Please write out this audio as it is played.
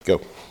Go.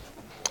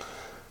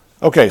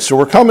 Okay, so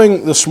we're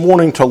coming this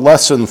morning to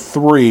lesson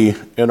 3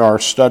 in our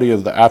study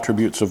of the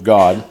attributes of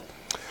God.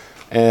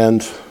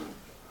 And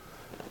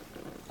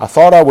I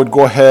thought I would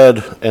go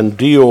ahead and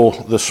deal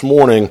this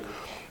morning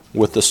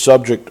with the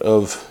subject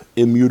of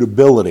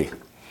immutability.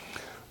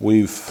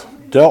 We've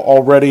dealt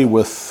already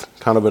with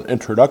kind of an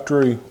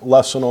introductory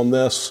lesson on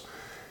this,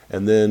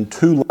 and then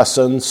 2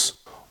 lessons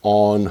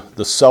on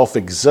the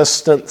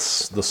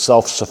self-existence, the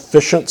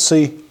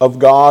self-sufficiency of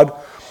God.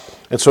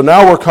 And so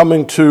now we're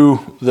coming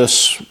to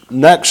this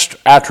next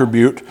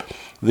attribute,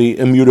 the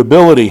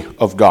immutability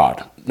of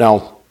God.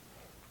 Now,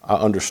 I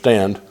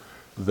understand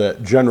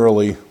that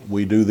generally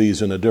we do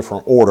these in a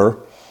different order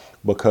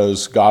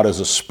because God is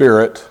a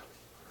spirit,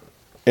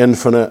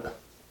 infinite,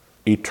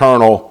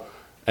 eternal,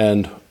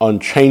 and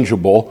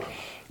unchangeable.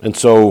 And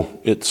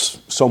so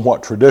it's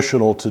somewhat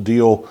traditional to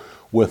deal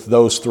with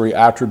those 3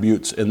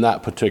 attributes in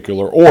that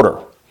particular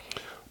order.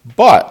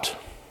 But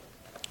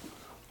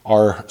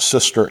our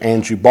sister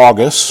Angie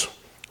Bogus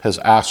has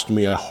asked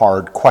me a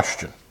hard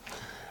question,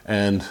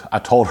 and I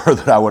told her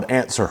that I would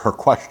answer her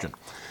question.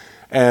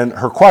 And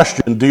her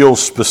question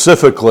deals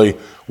specifically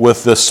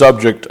with this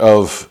subject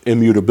of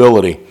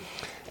immutability,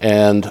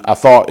 and I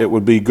thought it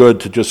would be good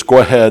to just go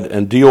ahead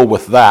and deal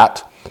with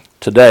that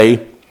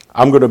today.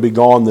 I'm going to be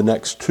gone the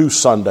next 2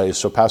 Sundays,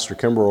 so Pastor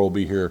Kimber will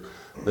be here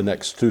the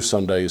next 2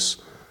 Sundays.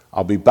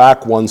 I'll be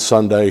back one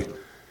Sunday,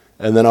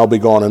 and then I'll be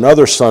gone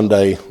another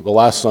Sunday, the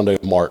last Sunday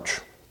of March.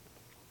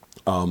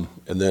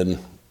 The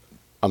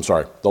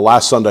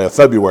last Sunday of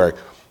February,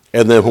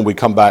 and then when we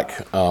come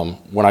back,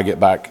 when I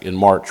get back in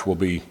March, we'll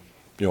be,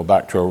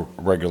 back to a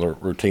regular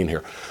routine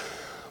here.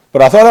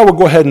 But I thought I would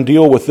go ahead and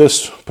deal with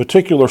this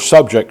particular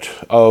subject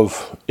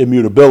of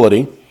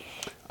immutability,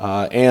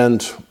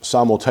 and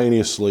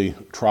simultaneously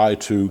try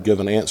to give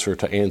an answer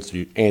to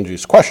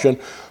Angie's question,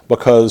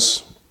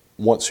 because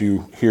once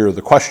you hear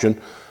the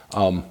question,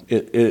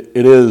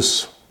 it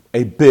is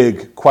a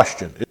big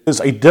question. It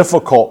is a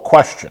difficult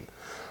question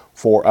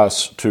for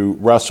us to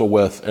wrestle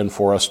with and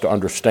for us to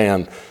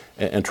understand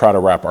and try to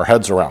wrap our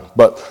heads around.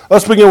 But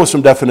let's begin with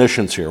some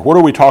definitions here. What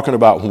are we talking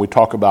about when we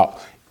talk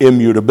about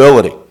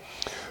immutability?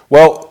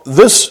 Well,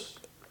 this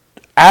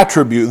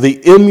attribute, the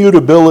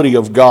immutability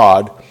of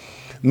God,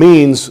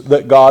 means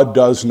that God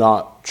does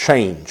not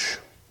change.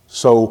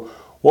 So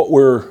what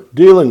we're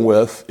dealing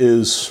with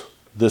is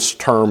this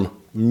term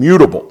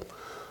mutable.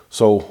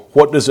 So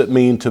what does it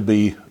mean to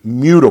be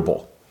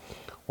mutable?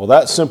 Well,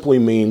 that simply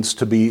means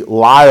to be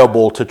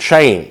liable to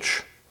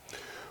change.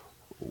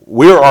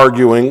 We're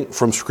arguing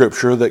from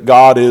Scripture that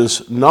God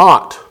is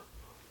not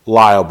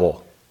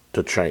liable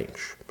to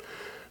change.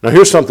 Now,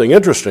 here's something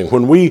interesting.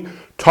 When we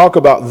talk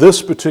about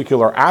this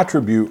particular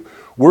attribute,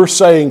 we're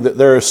saying that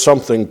there is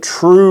something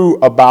true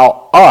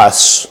about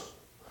us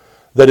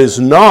that is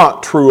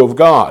not true of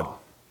God.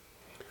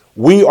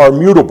 We are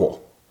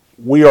mutable.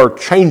 We are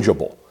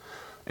changeable.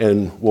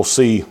 And we'll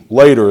see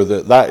later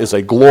that that is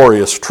a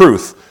glorious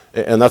truth.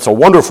 And that's a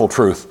wonderful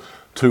truth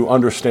to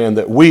understand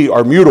that we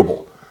are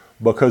mutable.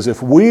 Because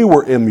if we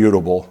were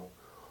immutable,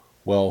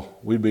 well,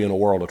 we'd be in a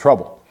world of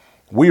trouble.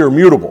 We are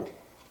mutable.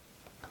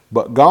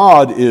 But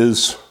God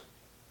is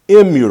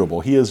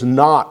immutable. He is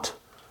not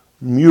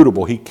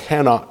mutable. He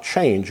cannot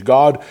change.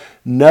 God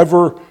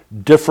never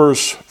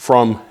differs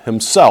from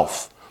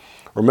himself.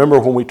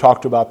 Remember when we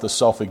talked about the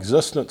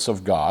self-existence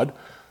of God,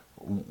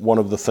 one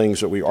of the things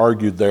that we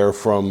argued there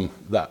from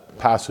that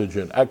passage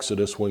in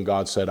Exodus when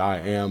God said, "I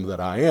am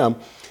that I am,"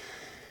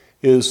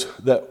 is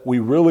that we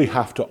really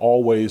have to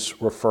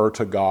always refer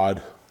to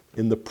God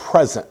in the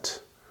present.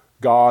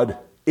 God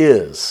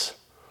is.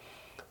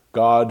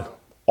 God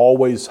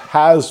always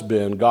has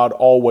been. God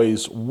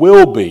always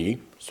will be.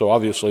 So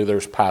obviously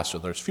there's past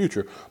and there's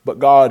future, but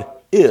God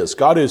is.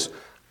 God is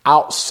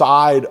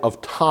outside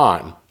of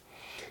time.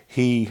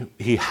 He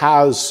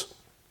has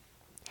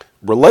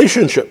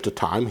relationship to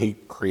time. He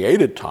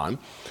created time,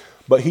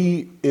 but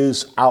he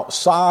is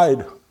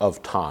outside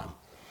of time,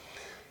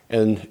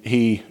 and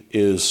he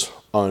is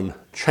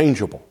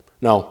unchangeable.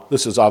 Now,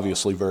 this is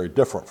obviously very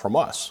different from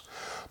us,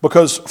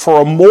 because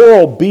for a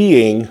moral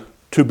being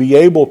to be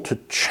able to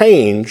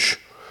change,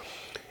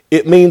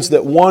 it means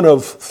that one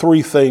of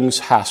 3 things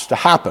has to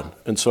happen.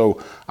 And so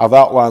I've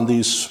outlined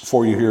these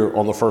for you here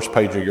on the first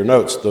page of your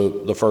notes.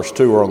 The first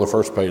 2 are on the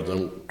first page,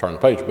 then turn the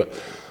page. But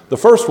the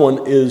first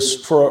one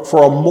is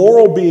for a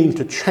moral being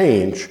to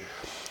change,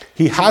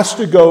 he has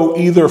to go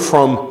either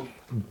from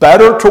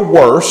better to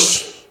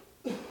worse,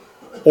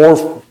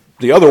 or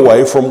the other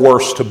way, from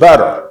worse to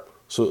better.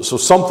 So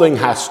something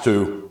has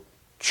to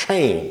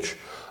change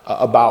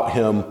about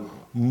him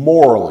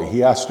morally. He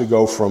has to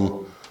go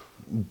from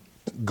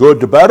good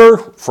to better,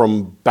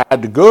 from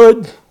bad to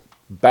good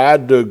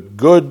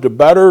to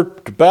better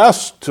to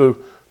best,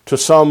 to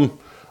some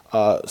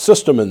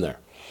system in there.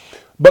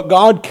 But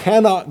God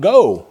cannot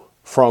go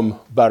from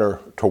better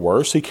to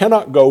worse. He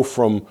cannot go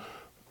from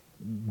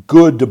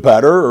good to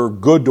better or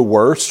good to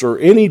worse or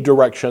any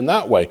direction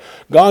that way.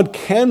 God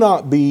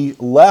cannot be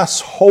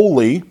less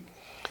holy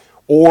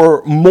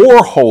or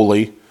more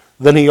holy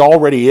than he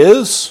already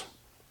is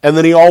and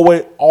than he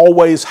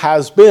always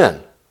has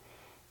been.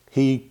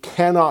 He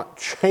cannot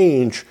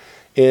change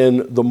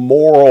in the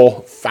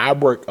moral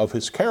fabric of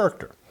his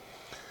character.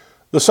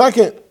 The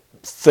second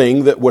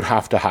thing that would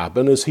have to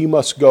happen is he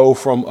must go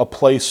from a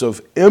place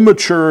of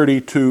immaturity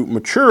to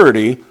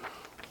maturity,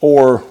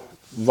 or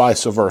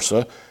vice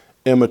versa,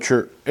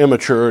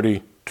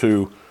 immaturity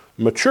to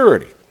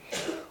maturity.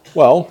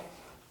 Well,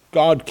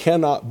 God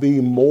cannot be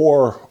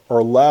more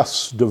or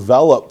less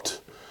developed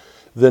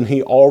than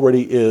he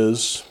already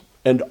is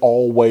and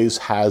always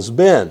has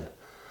been.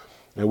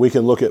 And we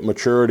can look at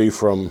maturity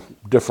from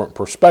different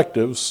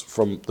perspectives,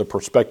 from the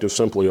perspective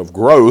simply of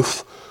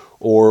growth,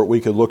 or we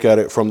could look at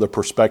it from the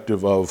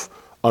perspective of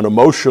an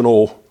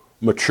emotional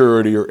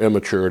maturity or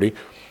immaturity.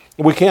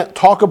 We can't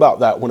talk about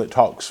that when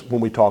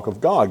we talk of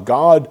God.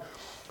 God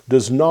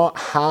does not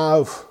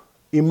have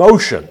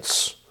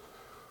emotions,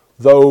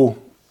 though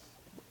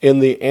in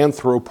the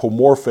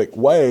anthropomorphic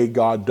way,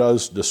 God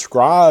does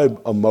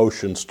describe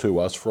emotions to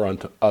us for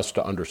us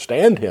to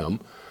understand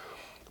him,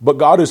 but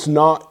God is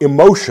not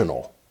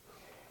emotional.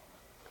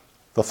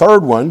 The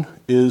third one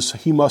is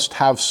he must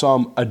have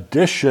some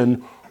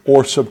addition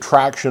or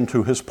subtraction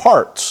to his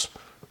parts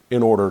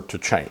in order to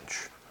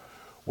change.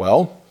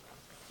 Well,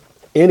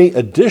 any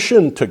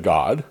addition to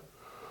God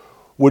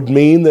would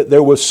mean that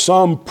there was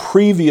some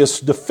previous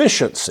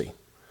deficiency.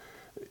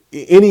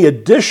 Any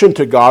addition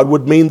to God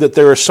would mean that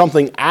there is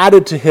something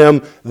added to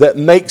him that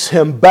makes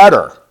him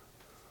better.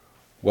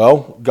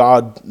 Well,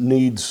 God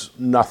needs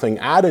nothing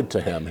added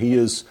to him. He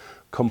is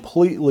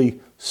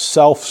completely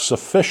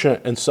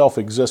self-sufficient and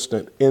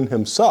self-existent in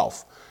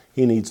himself.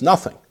 He needs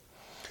nothing.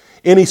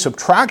 Any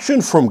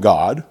subtraction from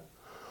God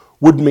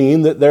would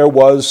mean that there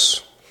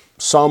was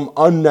some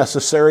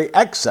unnecessary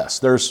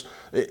excess.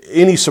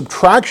 Any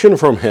subtraction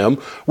from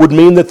him would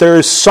mean that there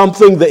is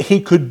something that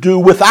he could do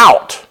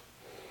without.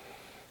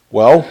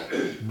 Well,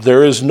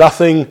 there is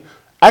nothing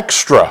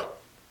extra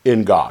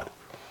in God.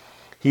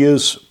 He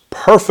is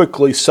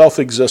perfectly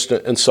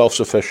self-existent and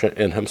self-sufficient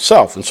in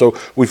himself. And so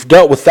we've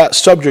dealt with that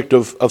subject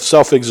of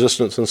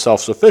self-existence and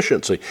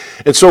self-sufficiency.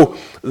 And so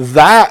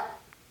that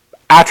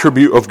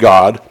attribute of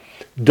God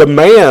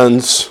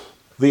demands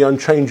the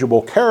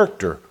unchangeable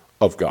character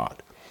of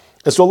God.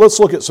 And so let's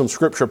look at some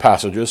scripture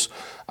passages.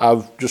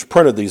 I've just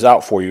printed these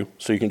out for you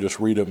so you can just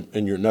read them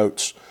in your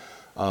notes.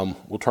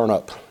 We'll turn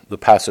up the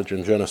passage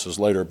in Genesis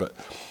later, but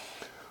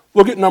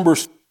look at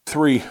Numbers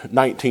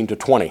 3:19 to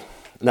 20.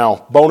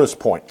 Now, bonus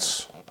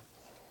points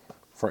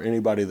for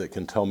anybody that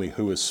can tell me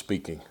who is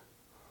speaking.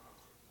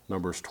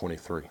 Numbers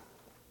 23.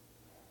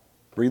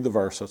 Read the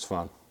verse, that's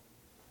fine.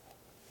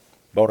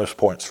 Bonus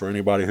points for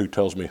anybody who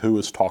tells me who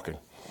is talking.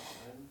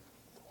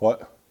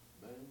 What?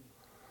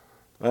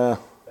 Balaam's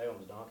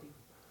donkey?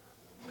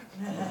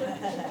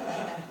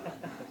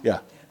 Yeah,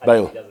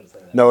 Balaam.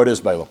 No, it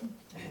is Balaam.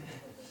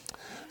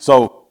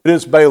 So it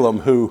is Balaam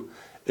who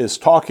is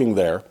talking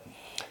there,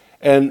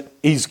 and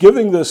he's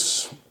giving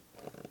this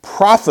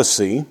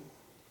prophecy.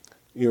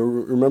 You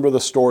remember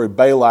the story,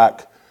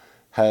 Balak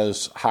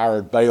has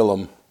hired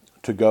Balaam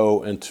to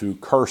go and to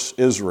curse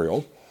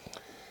Israel,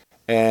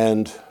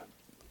 and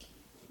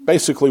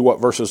basically what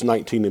verses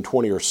 19 and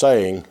 20 are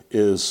saying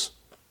is,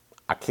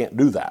 I can't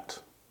do that.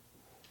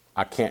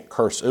 I can't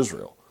curse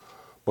Israel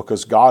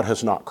because God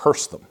has not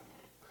cursed them.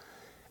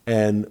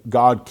 And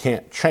God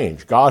can't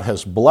change. God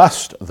has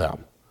blessed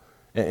them.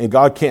 And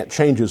God can't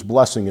change his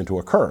blessing into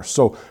a curse.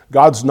 So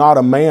God's not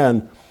a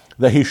man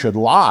that he should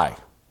lie,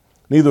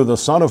 neither the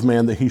Son of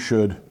Man that he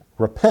should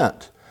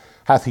repent.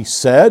 Hath he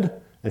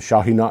said, and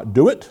shall he not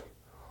do it?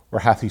 Or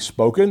hath he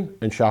spoken,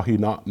 and shall he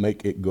not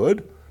make it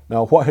good?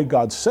 Now, what had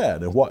God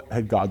said, and what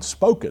had God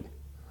spoken?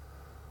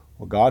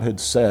 Well, God had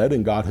said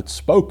and God had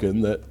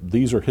spoken that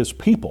these are his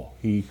people.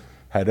 He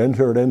had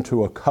entered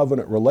into a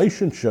covenant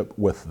relationship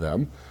with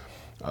them,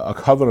 a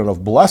covenant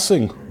of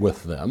blessing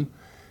with them,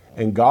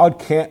 and God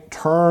can't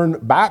turn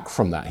back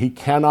from that. He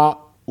cannot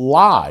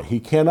lie. He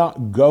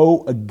cannot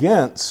go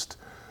against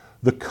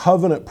the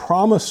covenant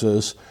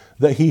promises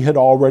that he had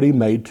already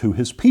made to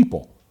his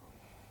people.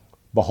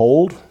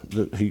 Behold,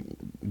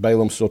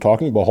 Balaam's still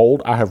talking,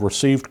 behold, I have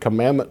received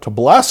commandment to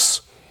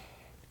bless,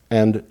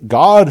 and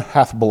God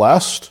hath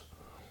blessed.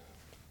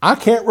 I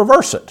can't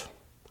reverse it.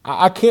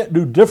 I can't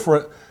do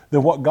different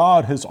than what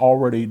God has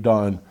already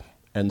done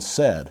and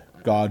said.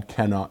 God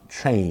cannot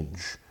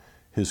change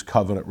his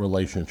covenant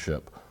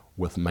relationship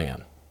with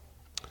man.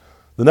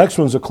 The next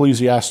one is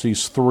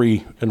Ecclesiastes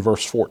 3 and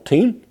verse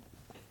 14.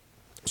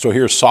 So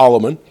here's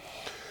Solomon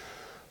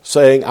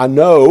saying, I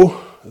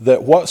know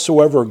that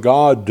whatsoever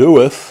God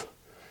doeth,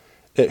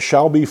 it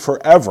shall be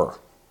forever.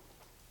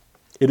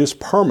 It is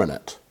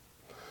permanent.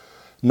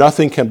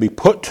 Nothing can be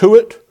put to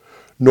it,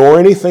 nor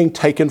anything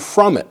taken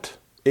from it.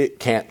 It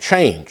can't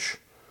change.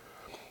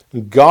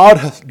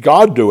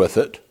 God doeth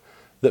it,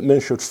 that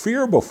men should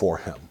fear before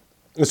him.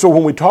 And so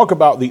when we talk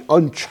about the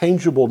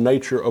unchangeable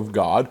nature of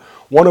God,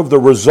 one of the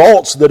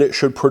results that it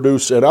should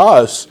produce in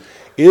us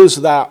is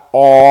that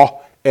awe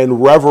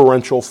and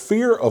reverential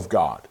fear of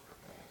God.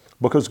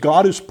 Because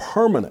God is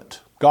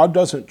permanent. God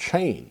doesn't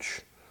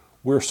change.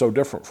 We're so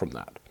different from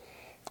that.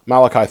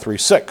 Malachi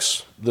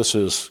 3:6. This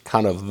is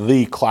kind of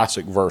the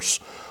classic verse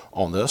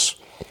on this.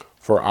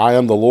 For I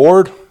am the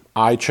Lord,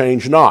 I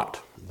change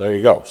not. There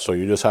you go. So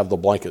you just have the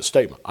blanket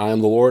statement. I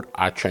am the Lord,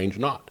 I change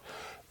not.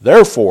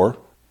 Therefore,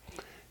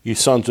 ye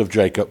sons of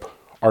Jacob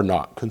are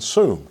not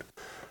consumed.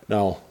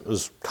 Now,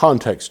 there's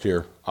context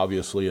here,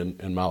 obviously,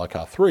 in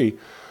Malachi 3,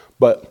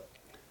 but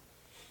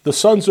the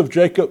sons of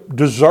Jacob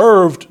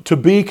deserved to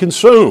be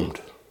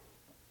consumed,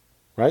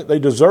 right? They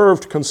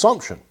deserved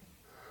consumption.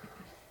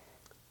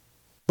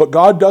 But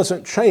God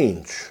doesn't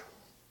change.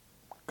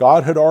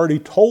 God had already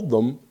told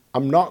them,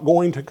 I'm not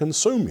going to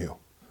consume you.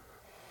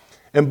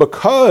 And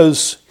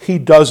because he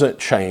doesn't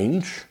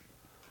change,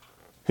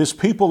 his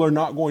people are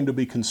not going to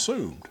be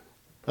consumed.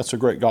 That's a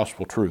great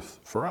gospel truth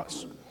for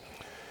us.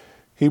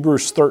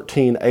 Hebrews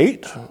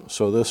 13:8,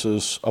 so this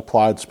is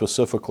applied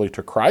specifically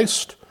to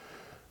Christ.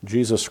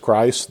 Jesus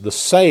Christ, the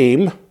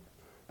same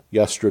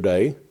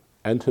yesterday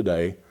and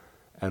today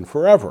and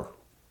forever.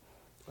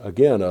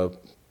 Again, a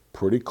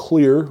pretty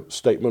clear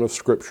statement of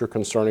Scripture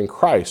concerning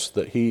Christ,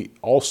 that he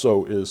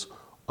also is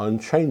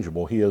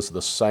unchangeable. He is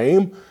the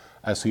same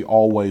as he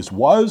always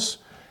was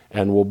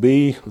and will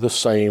be the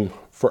same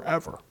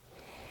forever.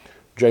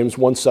 James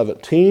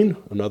 1:17,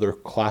 another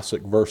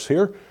classic verse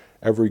here.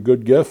 Every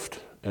good gift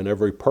and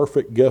every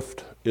perfect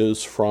gift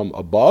is from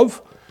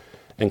above,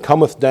 and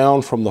cometh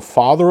down from the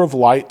Father of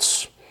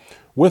lights,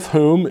 with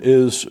whom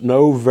is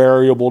no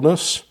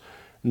variableness,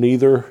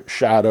 neither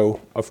shadow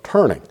of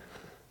turning.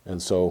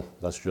 And so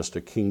that's just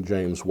a King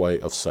James way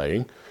of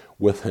saying,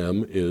 with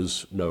him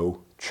is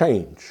no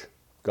change.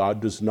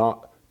 God does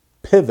not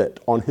pivot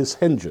on his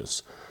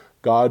hinges.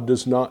 God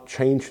does not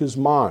change his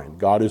mind.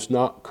 God is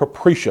not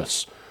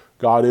capricious.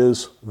 God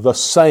is the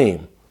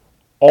same,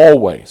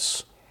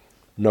 always.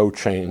 No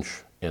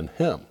change in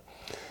him.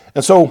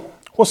 And so,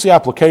 what's the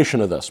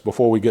application of this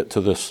before we get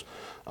to this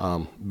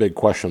big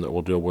question that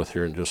we'll deal with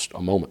here in just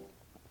a moment?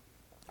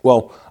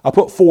 Well, I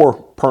put 4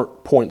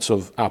 points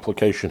of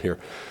application here.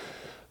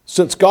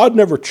 Since God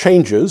never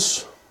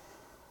changes,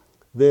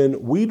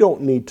 then we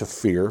don't need to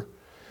fear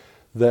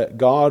that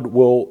God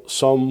will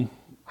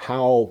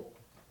somehow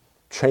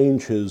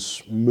change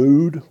his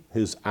mood,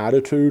 his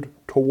attitude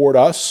toward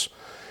us,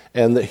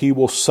 and that he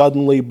will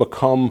suddenly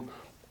become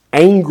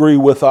angry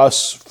with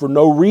us for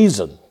no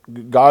reason.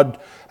 God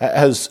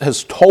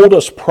has told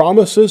us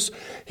promises.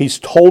 He's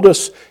told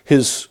us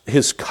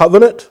his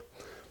covenant.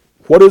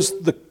 What is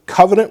the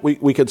covenant?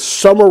 We could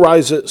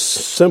summarize it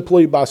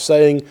simply by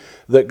saying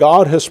that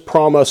God has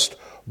promised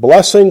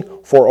blessing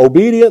for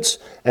obedience,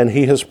 and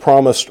he has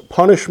promised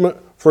punishment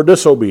for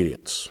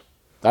disobedience.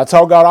 That's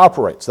how God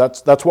operates.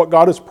 That's what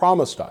God has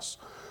promised us.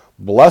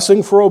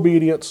 Blessing for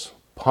obedience,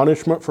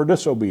 punishment for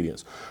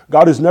disobedience.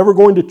 God is never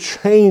going to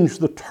change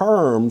the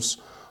terms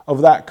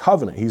of that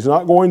covenant. He's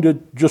not going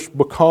to just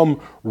become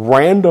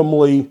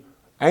randomly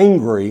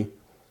angry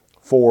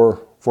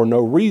for no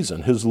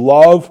reason. His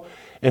love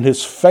and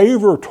his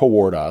favor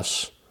toward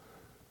us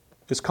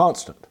is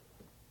constant.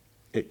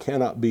 It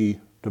cannot be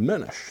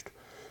diminished.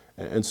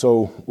 And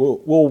so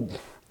we'll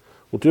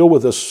deal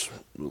with this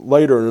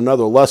later in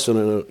another lesson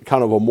in a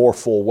kind of a more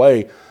full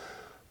way,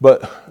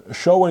 but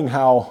showing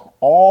how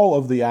all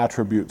of the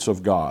attributes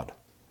of God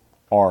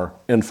are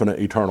infinite,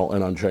 eternal,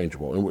 and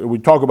unchangeable. And we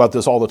talk about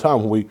this all the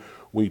time when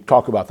we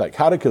talk about that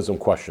catechism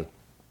question.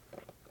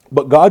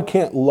 But God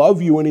can't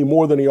love you any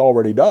more than he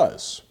already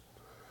does.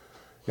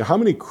 You know, how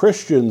many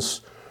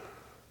Christians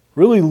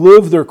really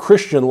live their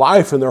Christian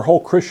life, and their whole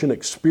Christian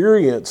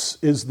experience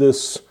is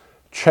this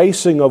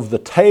chasing of the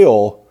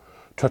tail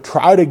to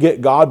try to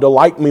get God to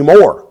like me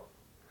more.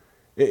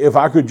 If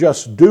I could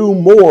just do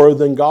more,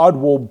 then God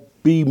will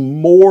be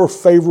more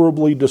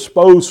favorably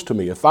disposed to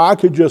me. If I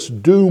could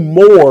just do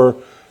more,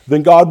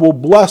 then God will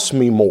bless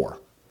me more.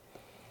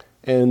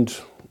 And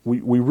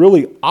we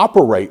really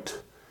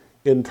operate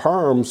in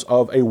terms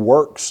of a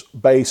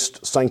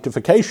works-based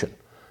sanctification,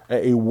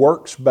 a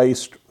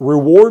works-based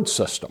reward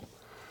system.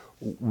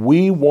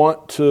 We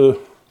want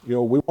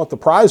the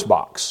prize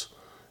box.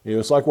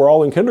 It's like we're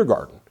all in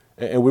kindergarten,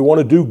 and we want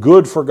to do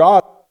good for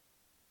God,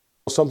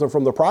 something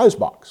from the prize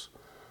box.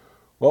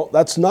 Well,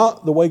 that's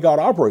not the way God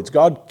operates.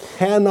 God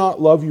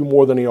cannot love you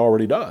more than he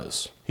already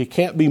does. He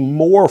can't be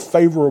more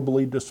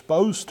favorably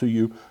disposed to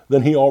you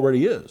than he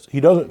already is. He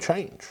doesn't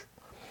change.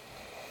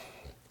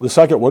 The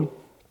second one,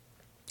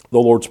 the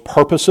Lord's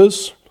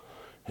purposes,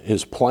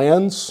 his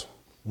plans,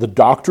 the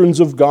doctrines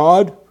of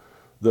God,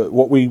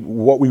 what we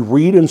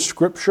read in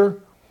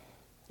Scripture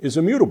is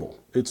immutable.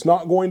 It's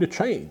not going to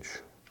change.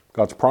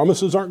 God's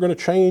promises aren't going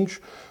to change.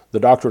 The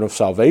doctrine of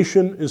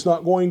salvation is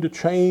not going to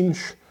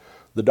change.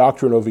 The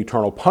doctrine of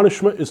eternal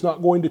punishment is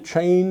not going to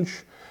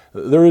change.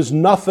 There is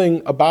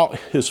nothing about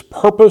his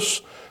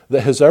purpose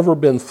that has ever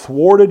been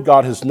thwarted.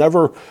 God has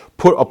never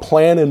put a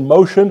plan in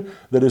motion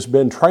that has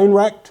been train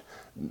wrecked.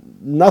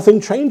 Nothing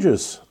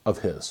changes of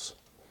his.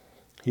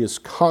 He is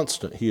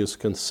constant. He is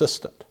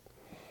consistent.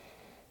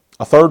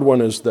 A third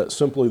one is that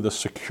simply the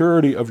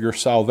security of your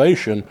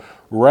salvation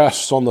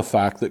rests on the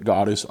fact that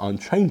God is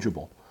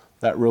unchangeable.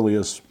 That really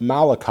is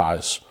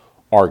Malachi's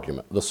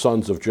argument. The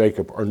sons of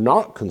Jacob are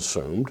not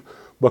consumed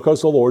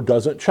because the Lord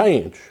doesn't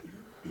change.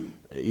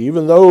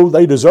 Even though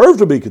they deserve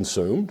to be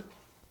consumed,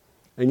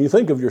 and you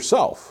think of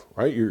yourself,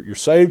 right? You're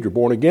saved, you're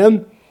born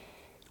again,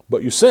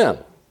 but you sin.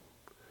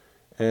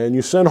 And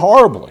you sin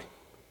horribly.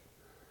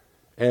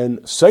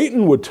 And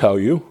Satan would tell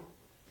you,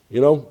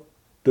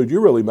 dude, you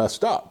really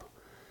messed up.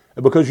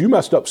 And because you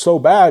messed up so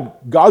bad,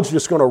 God's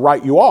just going to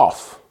write you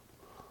off.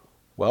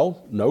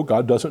 Well, no,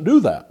 God doesn't do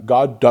that.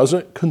 God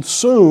doesn't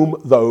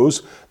consume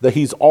those that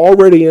he's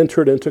already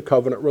entered into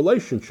covenant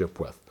relationship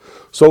with.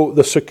 So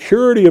the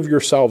security of your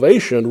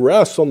salvation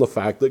rests on the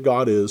fact that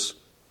God is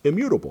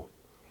immutable.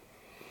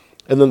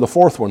 And then the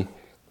fourth one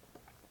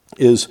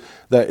is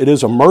that it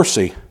is a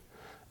mercy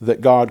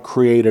that God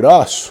created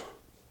us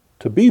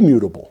to be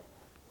mutable,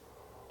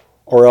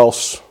 or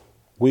else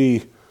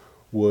we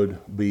would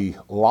be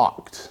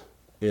locked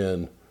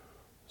in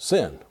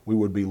sin. We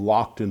would be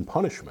locked in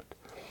punishment.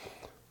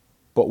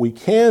 But we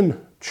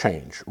can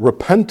change.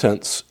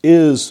 Repentance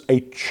is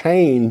a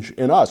change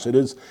in us. It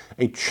is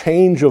a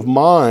change of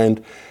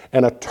mind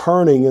and a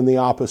turning in the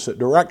opposite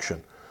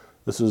direction.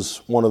 This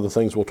is one of the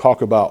things we'll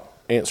talk about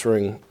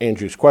answering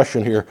Angie's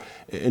question here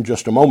in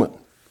just a moment.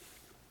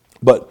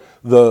 But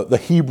the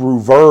Hebrew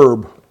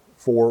verb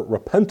for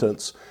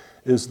repentance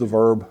is the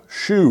verb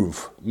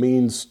shuv,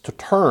 means to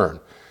turn.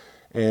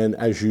 And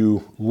as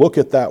you look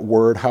at that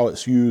word, how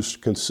it's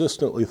used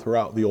consistently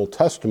throughout the Old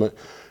Testament,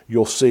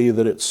 you'll see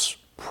that its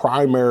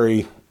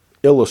primary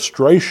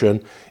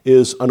illustration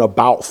is an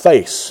about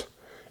face.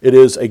 It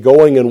is a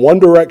going in one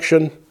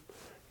direction,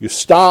 you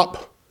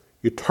stop,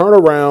 you turn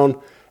around,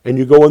 and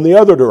you go in the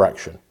other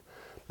direction.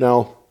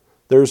 Now,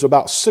 there's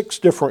about 6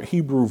 different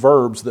Hebrew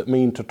verbs that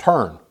mean to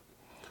turn.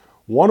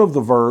 One of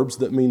the verbs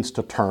that means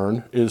to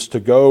turn is to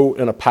go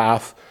in a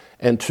path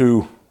and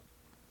to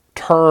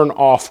turn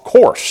off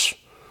course,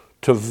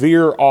 to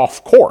veer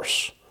off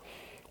course.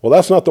 Well,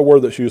 that's not the word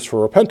that's used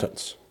for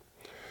repentance.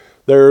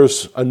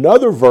 There's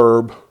another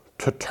verb,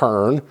 to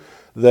turn,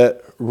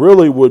 that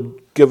really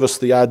would give us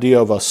the idea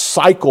of a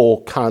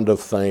cycle kind of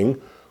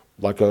thing,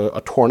 like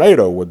a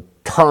tornado would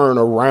turn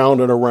around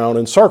and around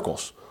in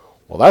circles.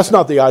 Well, that's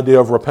not the idea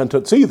of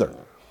repentance either.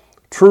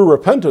 True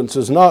repentance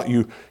is not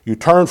you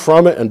turn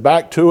from it and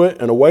back to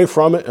it and away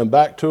from it and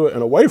back to it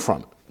and away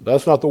from it.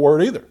 That's not the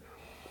word either.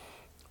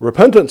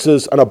 Repentance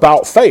is an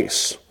about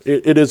face.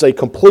 It is a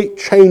complete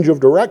change of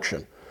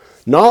direction.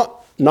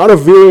 Not a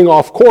veering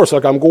off course,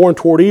 like I'm going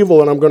toward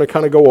evil and I'm going to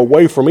kind of go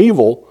away from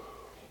evil.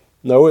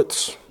 No,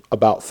 it's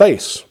about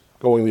face,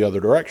 going the other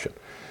direction.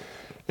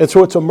 And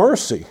so it's a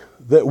mercy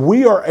that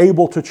we are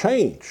able to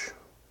change,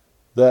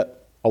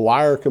 that a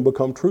liar can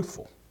become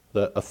truthful,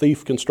 that a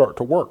thief can start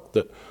to work,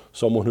 that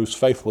someone who's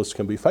faithless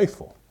can be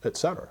faithful,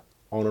 etc.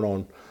 On and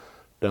on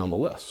down the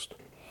list.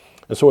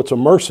 And so it's a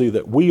mercy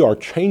that we are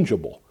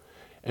changeable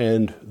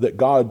and that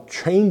God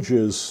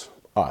changes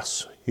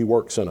us. He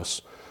works in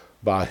us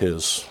by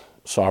his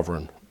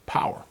sovereign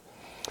power.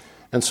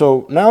 And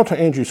so now to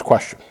Angie's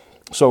question.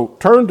 So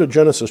turn to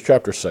Genesis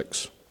chapter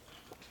 6.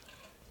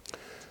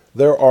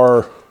 There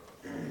are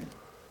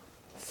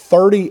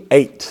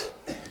 38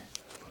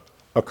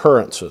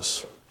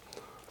 occurrences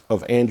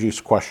of Angie's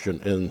question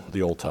in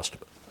the Old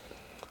Testament.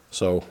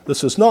 So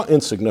this is not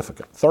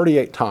insignificant.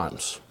 38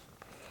 times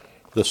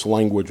this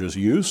language is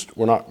used.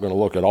 We're not going to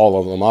look at all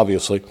of them,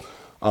 obviously.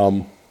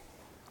 We'll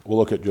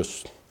look at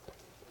just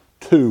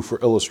 2 for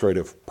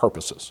illustrative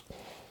purposes.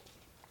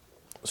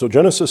 So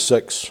Genesis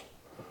 6,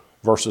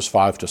 verses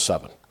 5 to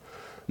 7.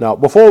 Now,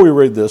 before we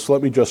read this,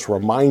 let me just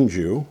remind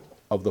you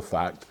of the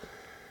fact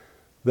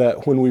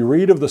that when we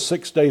read of the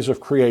 6 days of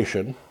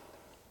creation,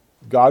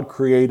 God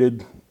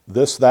created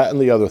this, that, and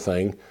the other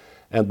thing,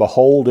 and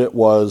behold, it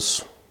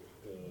was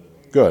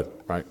good,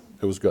 right?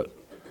 It was good.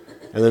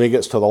 And then he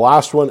gets to the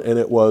last one, and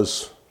it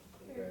was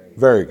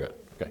very good.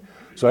 Okay.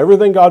 So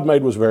everything God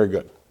made was very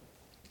good.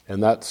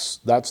 And that's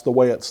the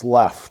way it's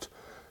left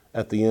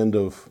at the end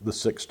of the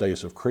 6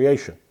 days of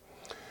creation.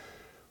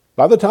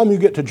 By the time you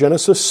get to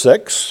Genesis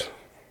 6,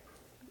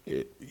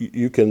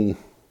 you can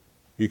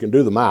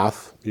do the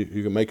math. You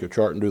can make a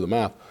chart and do the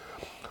math.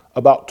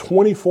 About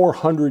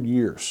 2,400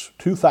 years,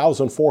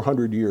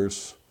 2,400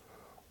 years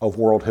of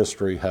world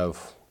history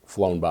have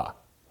flown by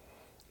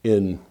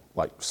in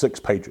like 6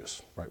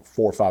 pages, right?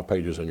 4 or 5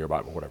 pages in your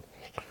Bible, whatever.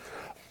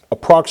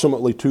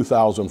 Approximately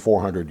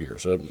 2,400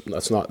 years.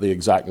 That's not the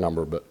exact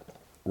number, but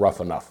rough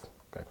enough.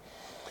 Okay.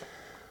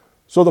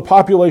 So the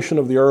population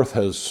of the earth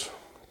has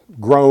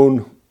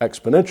grown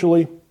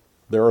exponentially.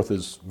 The earth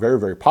is very,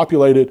 very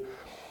populated.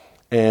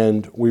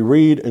 And we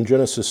read in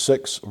Genesis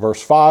 6,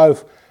 verse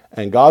 5,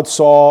 and God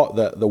saw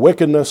that the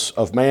wickedness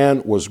of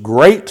man was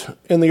great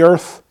in the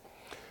earth,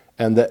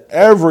 and that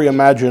every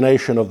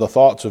imagination of the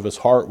thoughts of his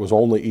heart was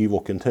only evil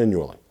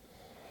continually.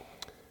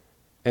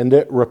 And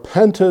it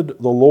repented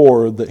the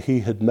Lord that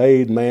he had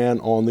made man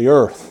on the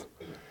earth,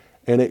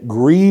 and it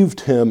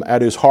grieved him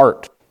at his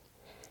heart.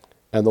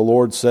 And the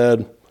Lord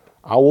said,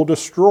 I will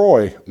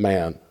destroy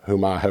man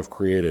whom I have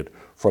created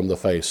from the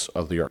face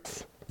of the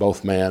earth,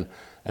 both man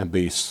and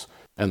beasts,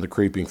 and the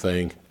creeping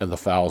thing, and the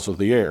fowls of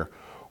the air.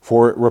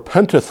 For it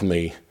repenteth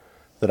me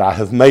that I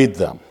have made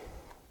them.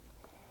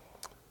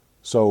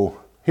 So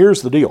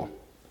here's the deal.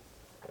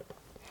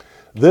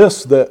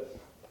 This that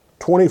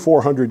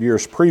 2,400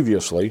 years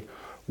previously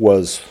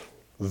was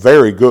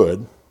very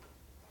good,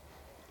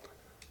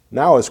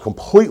 now is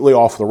completely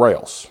off the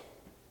rails.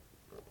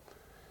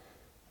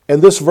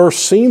 And this verse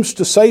seems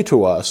to say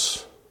to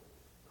us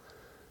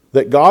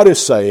that God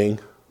is saying,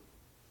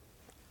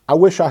 I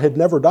wish I had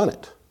never done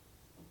it.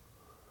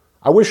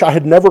 I wish I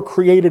had never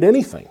created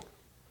anything.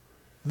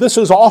 This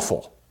is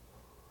awful.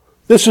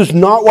 This is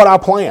not what I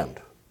planned.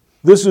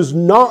 This is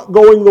not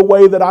going the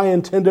way that I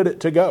intended it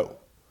to go.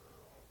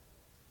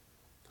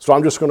 So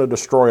I'm just going to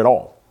destroy it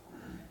all.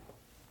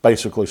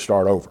 Basically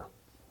start over.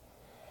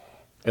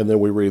 And then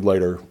we read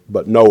later,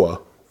 but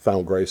Noah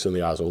found grace in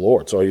the eyes of the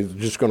Lord. So I'm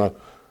just going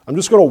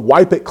to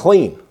wipe it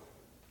clean.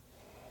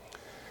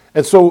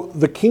 And so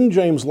the King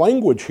James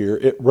language here,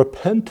 it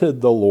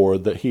repented the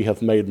Lord that he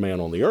hath made man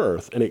on the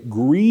earth, and it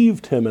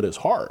grieved him at his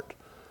heart.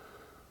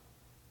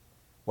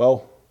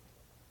 Well,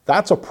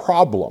 that's a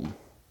problem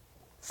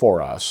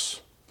for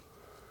us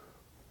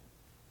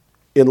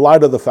in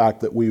light of the fact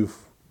that we've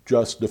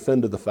just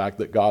defended the fact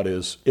that God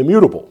is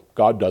immutable.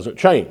 God doesn't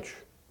change.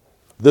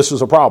 This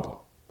is a problem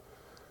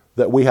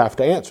that we have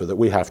to answer, that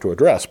we have to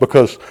address,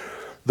 because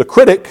the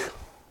critic,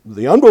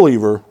 the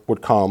unbeliever,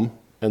 would come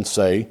and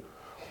say,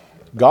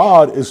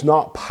 God is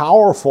not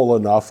powerful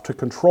enough to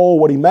control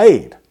what he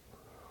made.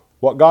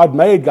 What God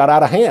made got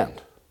out of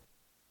hand.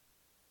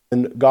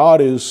 And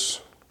God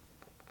is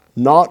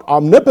not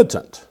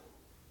omnipotent.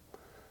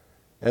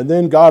 And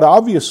then God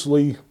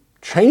obviously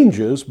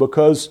changes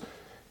because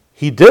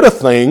he did a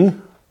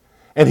thing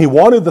and he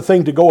wanted the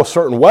thing to go a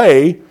certain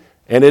way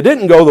and it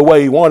didn't go the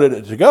way he wanted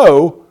it to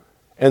go,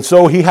 and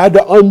so he had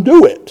to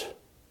undo it.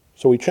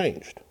 So he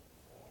changed.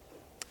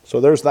 So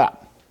there's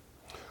that.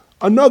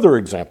 Another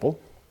example,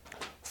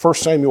 1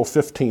 Samuel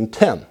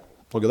 15:10.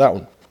 Look at that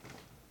one.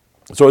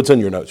 So it's in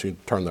your notes. You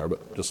can turn there,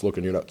 but just look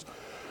in your notes.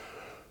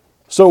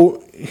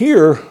 So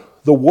here,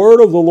 the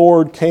word of the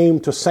Lord came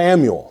to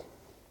Samuel,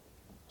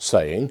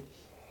 saying,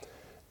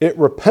 It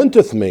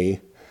repenteth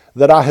me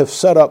that I have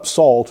set up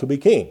Saul to be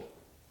king.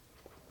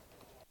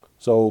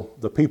 So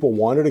the people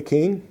wanted a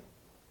king.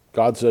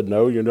 God said,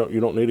 no, you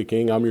don't need a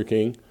king. I'm your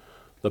king.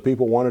 The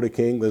people wanted a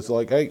king. That's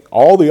like, hey,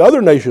 all the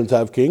other nations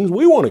have kings.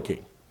 We want a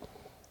king.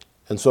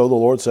 And so the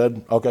Lord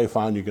said, okay,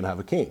 fine, you can have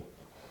a king.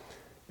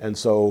 And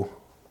so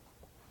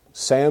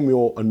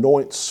Samuel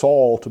anoints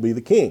Saul to be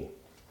the king.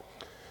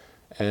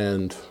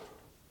 And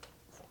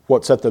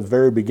what's at the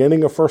very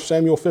beginning of 1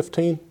 Samuel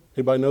 15?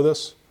 Anybody know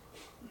this?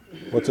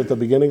 What's at the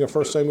beginning of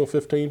 1 Samuel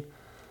 15?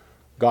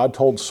 God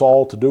told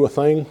Saul to do a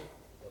thing.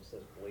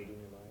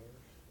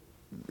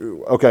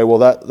 Okay, well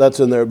that's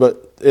in there,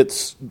 but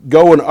it's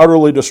go and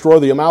utterly destroy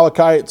the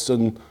Amalekites,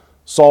 and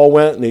Saul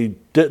went and he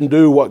didn't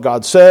do what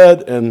God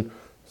said, and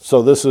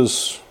so this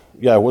is,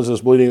 what's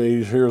this bleeding?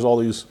 He hears all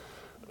these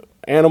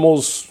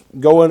animals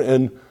going,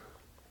 and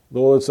the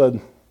Lord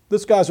said,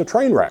 this guy's a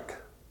train wreck.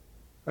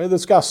 Hey,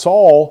 this guy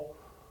Saul,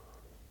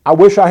 I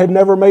wish I had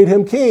never made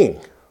him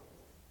king.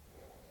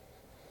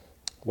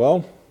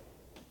 Well,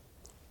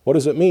 what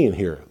does it mean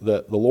here?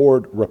 That the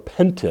Lord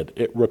repented.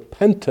 It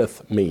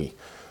repenteth me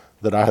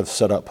that I have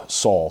set up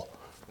Saul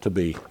to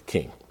be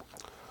king.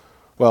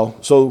 Well,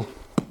 so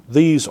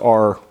these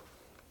are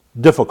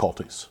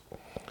difficulties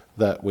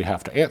that we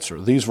have to answer.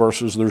 These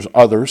verses, there's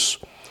others,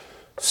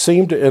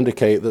 seem to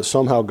indicate that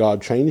somehow God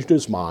changed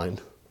his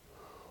mind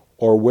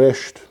or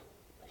wished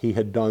he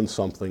had done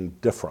something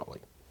differently.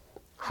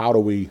 How do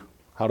we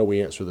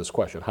answer this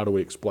question? How do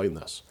we explain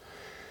this?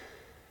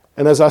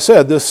 And as I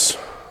said, this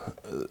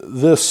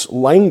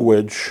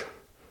language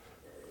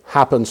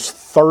happens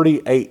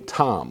 38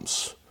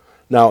 times.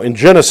 Now, in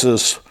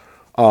Genesis,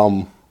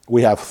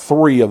 we have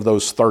 3 of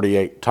those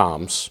 38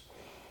 times.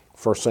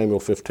 1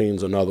 Samuel 15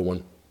 is another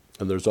one,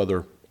 and there's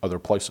other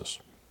places.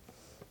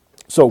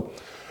 So,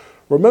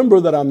 remember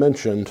that I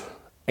mentioned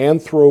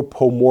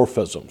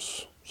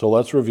anthropomorphisms. So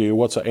let's review.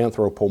 What's an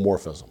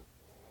anthropomorphism?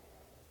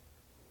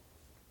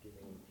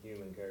 Giving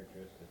human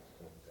characteristics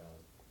to God.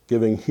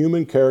 Giving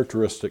human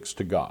characteristics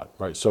to God,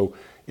 right? So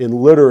in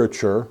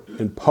literature,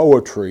 in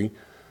poetry,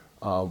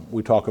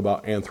 we talk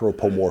about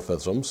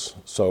anthropomorphisms.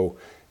 So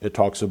it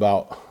talks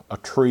about a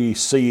tree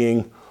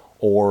seeing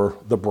or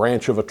the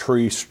branch of a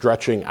tree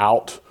stretching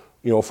out,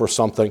 for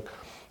something.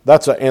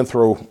 That's an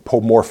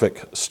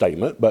anthropomorphic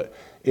statement. But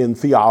in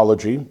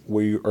theology,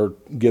 we're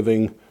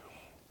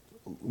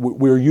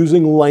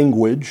using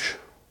language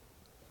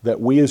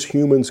that we as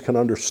humans can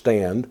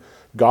understand.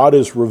 God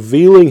is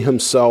revealing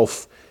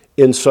himself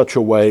in such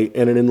a way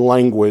and in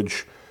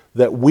language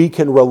that we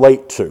can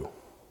relate to.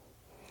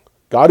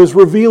 God is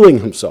revealing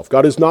himself.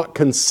 God is not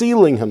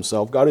concealing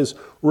himself. God is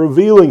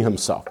revealing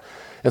himself.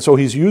 And so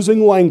he's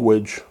using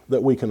language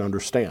that we can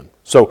understand.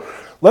 So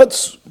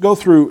let's go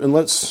through and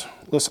let's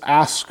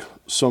ask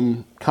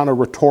some kind of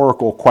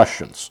rhetorical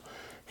questions.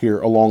 here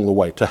along the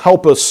way to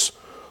help us.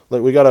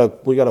 That we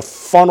gotta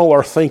funnel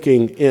our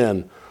thinking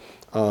in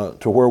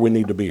to where we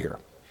need to be here.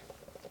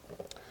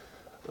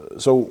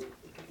 So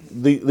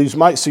these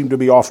might seem to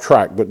be off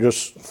track, but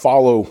just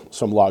follow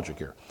some logic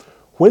here.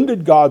 When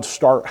did God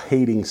start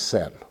hating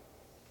sin?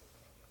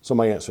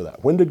 Somebody answer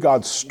that. When did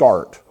God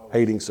start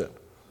hating sin?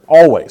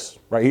 Always,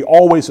 right? He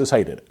always has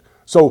hated it.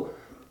 So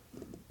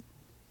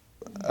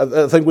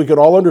I think we can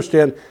all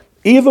understand,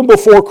 even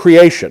before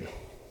creation,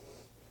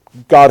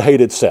 God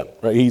hated sin,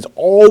 right? He's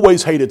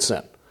always hated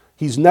sin.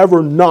 He's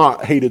never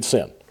not hated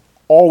sin.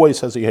 Always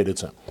has he hated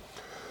sin.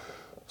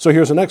 So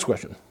here's the next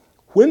question.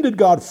 When did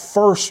God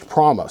first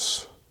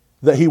promise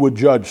that he would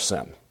judge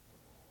sin?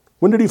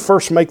 When did he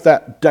first make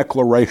that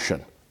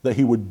declaration that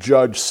he would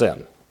judge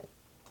sin?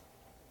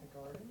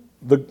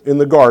 In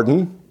the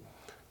garden.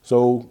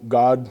 So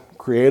God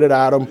created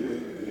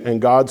Adam,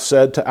 and God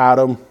said to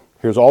Adam,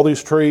 here's all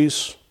these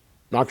trees,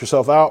 knock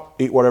yourself out,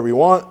 eat whatever you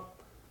want,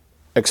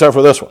 except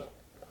for this one.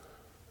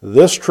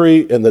 This tree,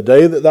 in the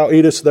day that thou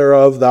eatest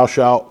thereof, thou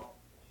shalt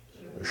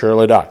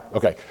surely die.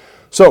 Okay,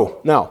 so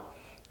now,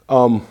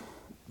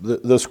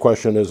 this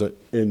question isn't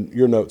in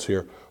your notes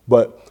here,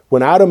 but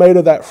when Adam ate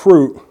of that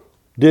fruit,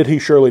 did he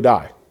surely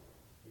die?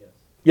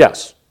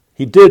 Yes,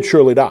 he did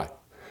surely die.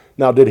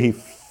 Now, did he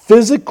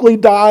physically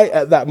die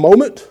at that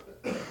moment?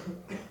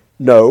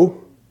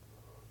 No.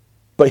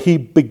 But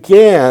he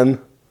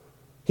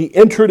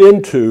entered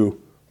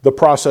into the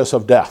process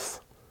of death.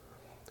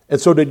 And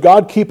so did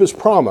God keep his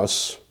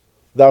promise,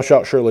 thou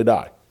shalt surely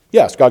die?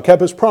 Yes, God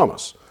kept his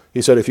promise.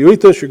 He said, if you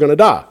eat this, you're going to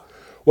die.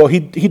 Well, he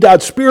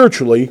died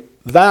spiritually.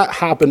 That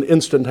happened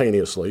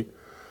instantaneously.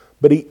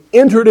 But he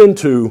entered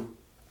into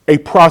a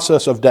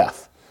process of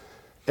death.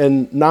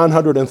 And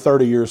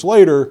 930 years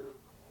later,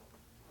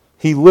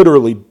 he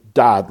literally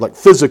died. Like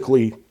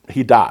physically,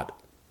 he died.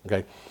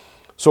 Okay?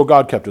 So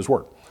God kept his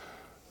word.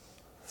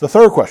 The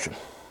third question.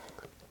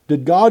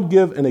 Did God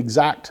give an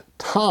exact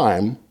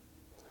time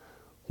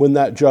when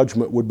that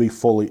judgment would be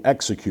fully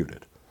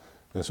executed?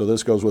 And so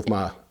this goes with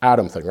my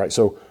Adam thing, right?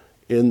 So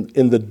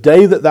in the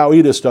day that thou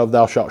eatest of,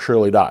 thou shalt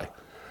surely die.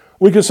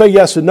 We could say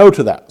yes and no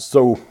to that.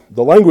 So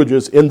the language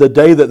is in the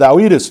day that thou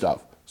eatest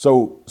of.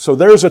 So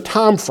there's a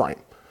time frame.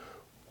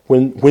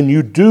 When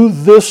you do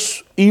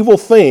this evil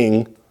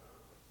thing,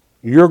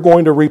 you're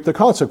going to reap the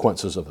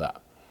consequences of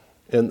that.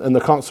 And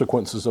the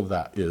consequences of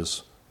that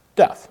is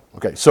death.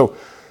 Okay, so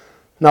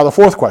now the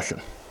fourth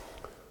question.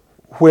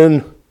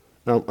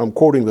 Now I'm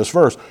quoting this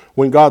verse,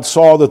 when God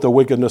saw that the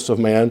wickedness of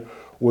man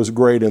was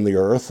great in the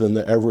earth, and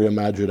that every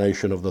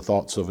imagination of the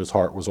thoughts of his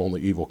heart was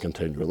only evil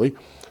continually,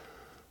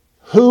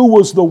 who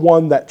was the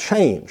one that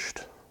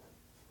changed?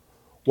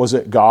 Was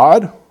it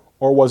God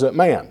or was it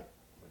man?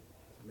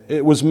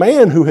 It was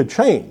man who had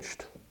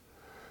changed.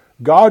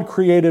 God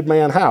created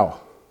man how?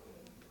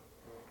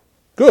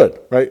 Good,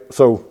 right?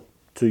 So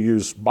to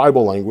use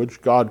Bible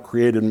language, God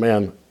created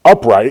man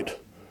upright,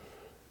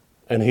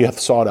 and he hath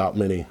sought out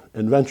many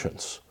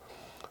inventions.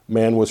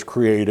 Man was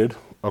created,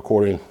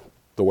 according to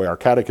the way our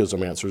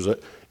catechism answers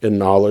it, in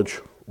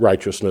knowledge,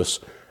 righteousness,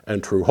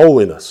 and true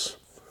holiness.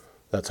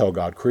 That's how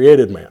God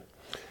created man.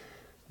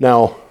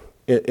 Now,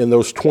 in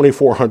those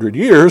 2,400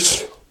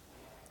 years,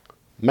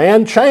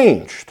 man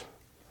changed.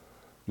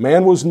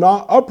 Man was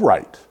not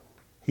upright.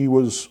 He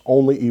was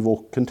only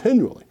evil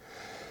continually.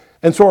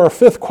 And so our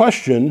fifth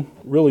question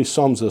really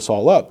sums this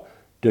all up.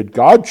 Did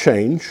God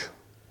change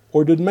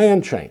or did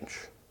man change?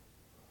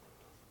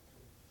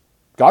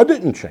 God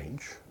didn't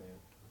change.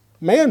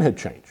 Man had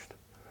changed.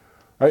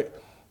 Right?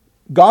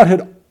 God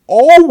had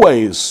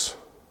always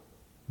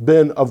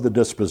been of the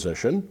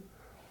disposition,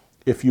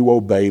 if you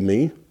obey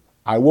me,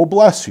 I will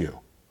bless you.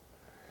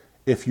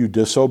 If you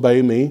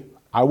disobey me,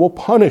 I will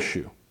punish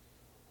you.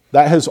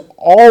 That has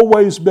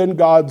always been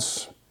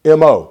God's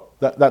MO.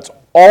 That's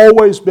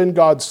always been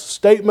God's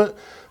statement.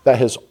 That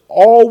has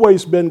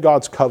always been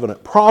God's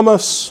covenant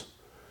promise.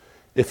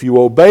 If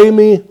you obey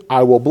me,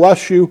 I will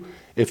bless you.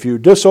 If you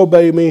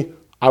disobey me,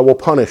 I will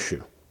punish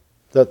you.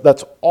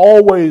 That's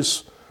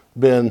always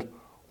been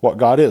what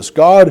God is.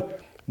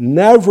 God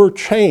never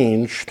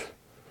changed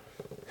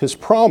his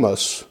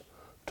promise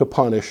to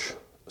punish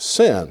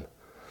sin.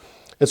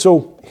 And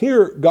so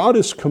here, God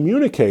is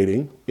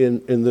communicating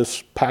in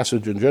this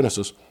passage in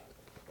Genesis,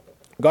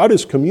 God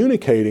is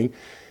communicating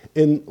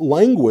in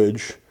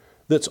language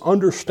that's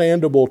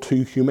understandable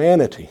to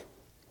humanity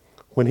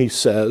when he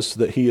says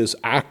that he is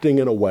acting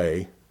in a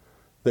way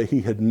that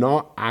he had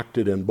not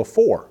acted in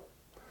before.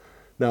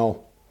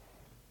 Now,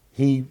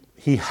 he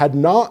had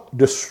not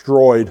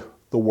destroyed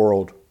the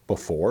world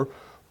before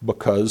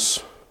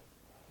because,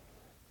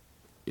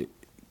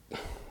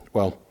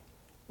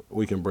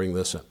 we can bring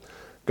this in.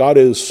 God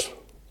is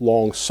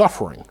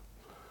long-suffering.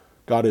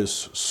 God is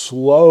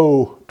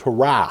slow to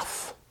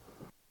wrath.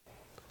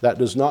 That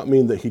does not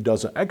mean that he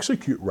doesn't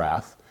execute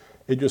wrath.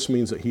 It just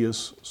means that he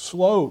is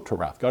slow to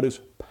wrath. God is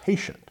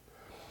patient.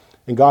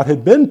 And God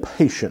had been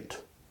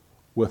patient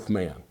with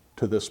man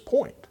to this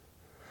point.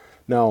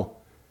 Now,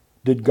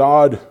 did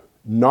God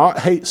not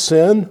hate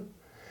sin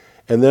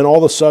and then all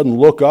of a sudden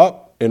look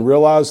up and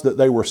realized that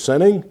they were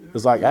sinning,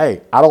 it's like,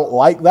 hey, I don't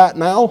like that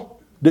now.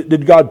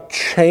 Did God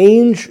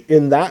change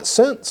in that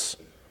sense?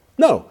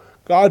 No.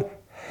 God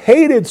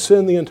hated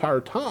sin the entire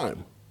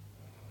time.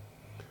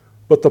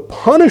 But the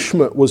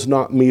punishment was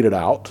not meted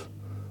out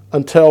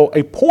until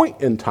a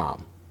point in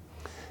time.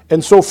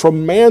 And so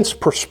from man's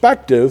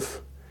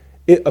perspective,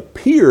 it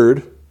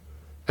appeared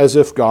as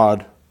if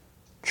God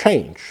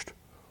changed,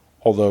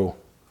 although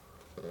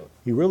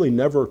he really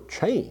never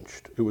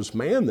changed. It was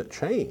man that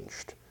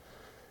changed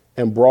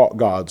and brought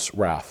God's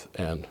wrath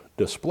and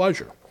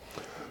displeasure.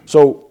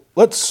 So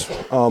let's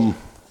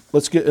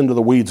get into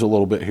the weeds a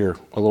little bit here,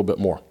 a little bit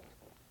more.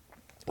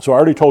 So I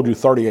already told you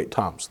 38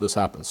 times this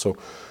happens. So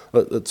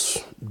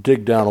let's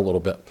dig down a little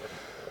bit.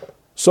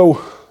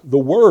 So the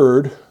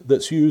word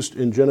that's used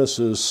in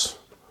Genesis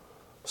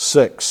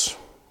 6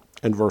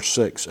 and verse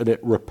 6, and it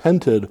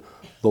repented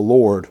the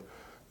Lord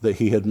that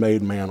he had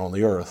made man on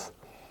the earth,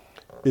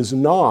 is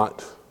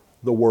not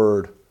the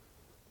word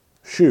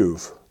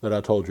shuv that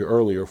I told you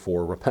earlier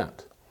for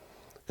repent.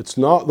 It's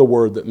not the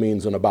word that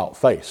means an about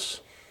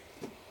face.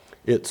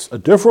 It's a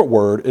different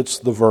word. It's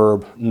the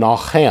verb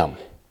nacham.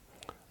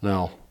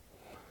 Now,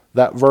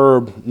 that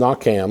verb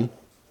nacham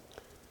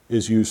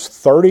is used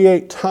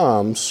 38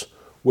 times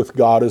with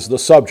God as the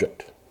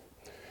subject.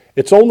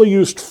 It's only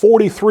used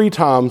 43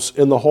 times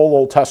in the whole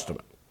Old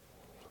Testament.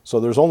 So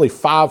there's only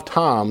 5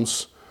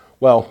 times,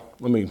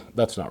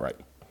 that's not right.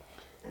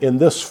 In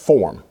this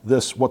form,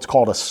 this what's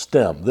called a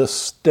stem, this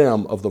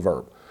stem of the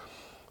verb,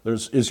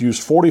 is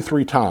used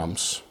 43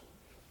 times,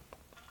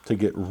 to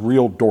get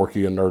real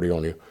dorky and nerdy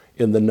on you,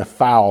 in the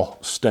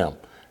nephal stem.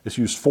 It's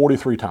used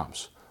 43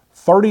 times.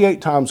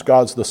 38 times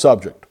God's the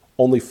subject.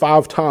 Only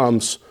 5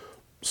 times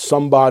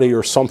somebody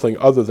or something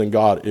other than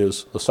God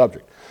is the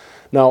subject.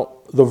 Now,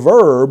 the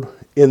verb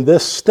in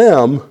this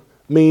stem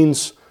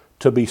means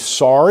to be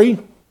sorry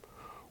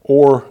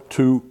or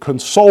to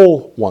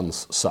console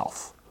one's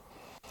self.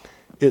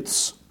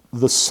 It's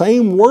the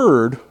same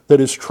word that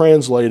is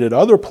translated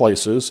other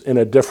places in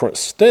a different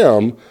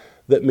stem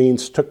that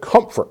means to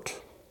comfort.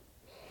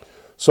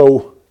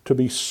 So to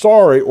be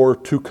sorry or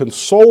to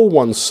console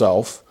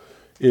oneself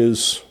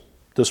is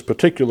this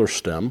particular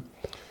stem.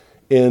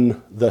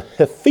 In the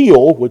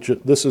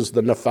hethil, this is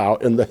the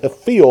nephal, in the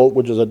hethil,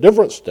 which is a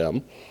different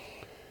stem,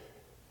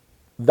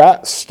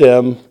 that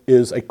stem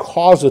is a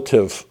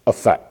causative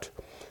effect.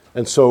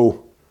 And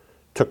so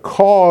to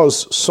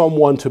cause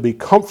someone to be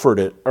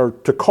comforted, or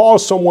to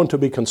cause someone to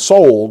be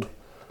consoled,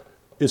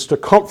 is to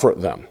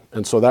comfort them.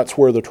 And so that's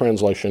where the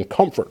translation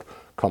comfort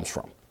comes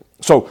from.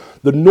 So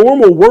the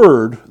normal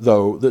word,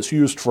 though, that's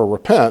used for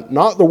repent,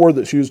 not the word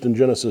that's used in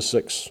Genesis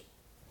 6,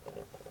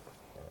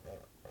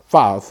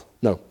 6,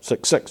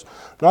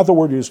 not the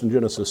word used in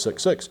Genesis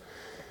 6,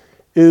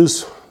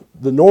 is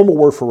the normal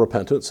word for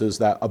repentance is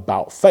that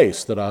about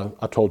face that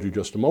I told you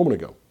just a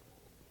moment ago.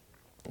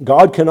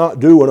 God cannot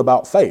do an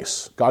about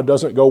face. God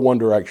doesn't go one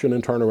direction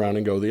and turn around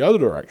and go the other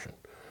direction.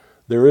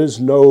 There is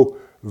no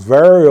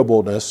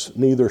variableness,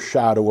 neither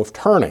shadow of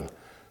turning.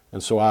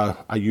 And so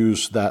I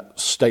used that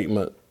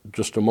statement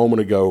just a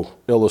moment ago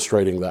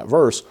illustrating that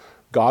verse.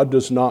 God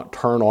does not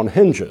turn on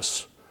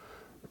hinges.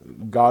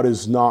 God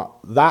is not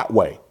that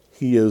way.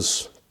 He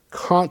is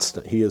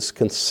constant. He is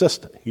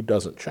consistent. He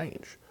doesn't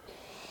change.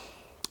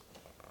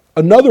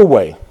 Another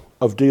way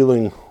of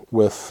dealing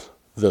with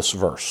this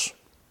verse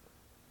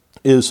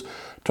is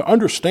to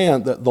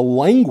understand that the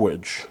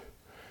language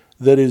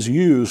that is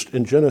used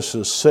in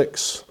Genesis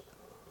 6,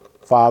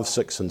 5,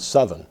 6, and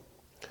 7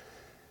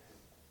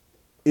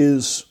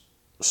 is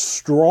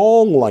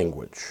strong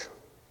language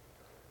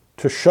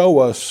to show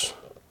us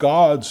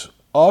God's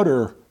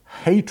utter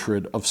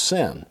hatred of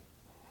sin,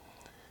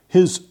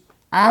 his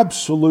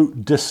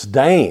absolute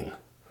disdain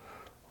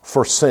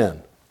for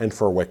sin and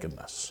for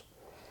wickedness.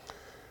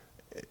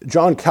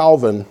 John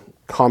Calvin,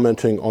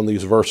 commenting on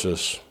these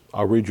verses,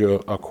 I'll read you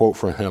a quote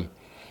from him.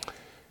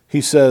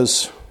 He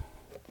says,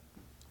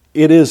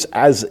 "It is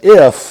as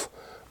if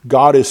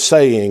God is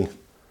saying,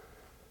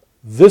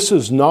 this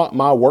is not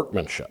my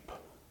workmanship.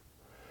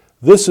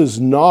 This is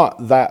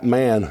not that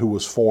man who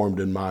was formed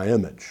in my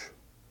image."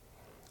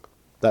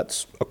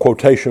 That's a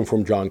quotation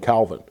from John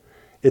Calvin.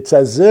 It's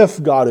as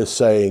if God is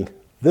saying,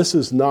 this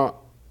is not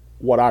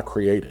what I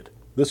created.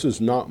 This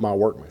is not my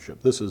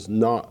workmanship. This is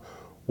not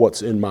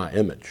what's in my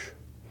image.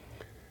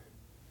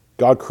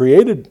 God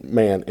created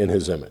man in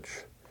his image.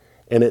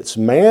 And it's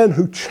man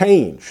who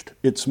changed.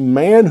 It's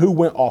man who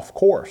went off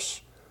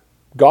course.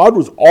 God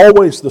was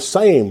always the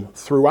same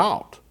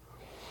throughout.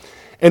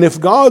 And if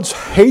God's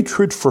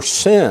hatred for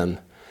sin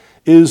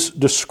is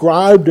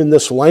described in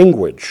this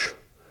language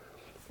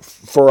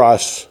for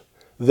us,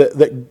 that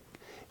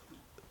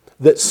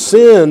the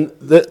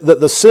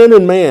sin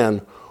in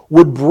man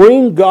would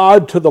bring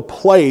God to the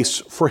place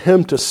for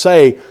him to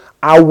say,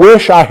 I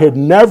wish I had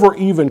never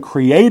even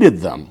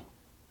created them.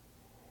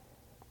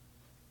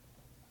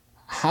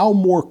 How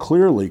more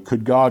clearly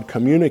could God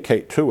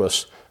communicate to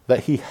us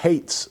that he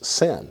hates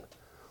sin?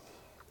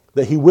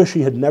 That he wished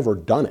he had never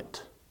done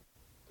it.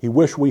 He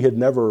wished we had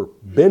never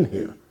been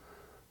here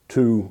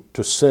to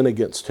sin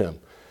against him?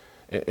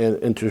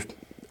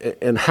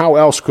 And how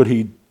else could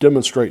he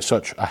demonstrate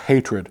such a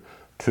hatred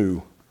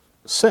to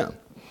sin?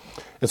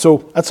 And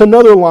so that's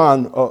another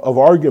line of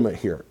argument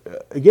here.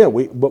 Again,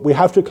 but we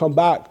have to come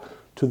back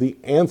to the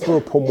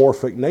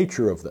anthropomorphic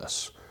nature of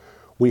this.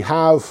 We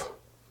have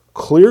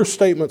clear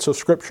statements of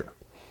Scripture.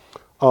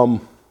 I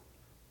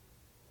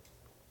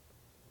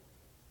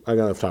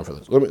don't have time for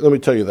this. Let me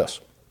tell you this.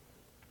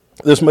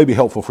 This may be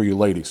helpful for you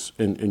ladies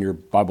in your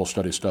Bible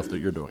study stuff that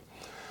you're doing.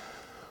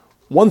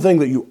 One thing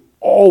that you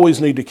always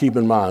need to keep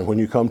in mind when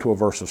you come to a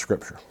verse of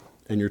Scripture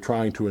and you're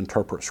trying to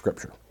interpret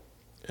Scripture,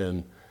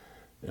 and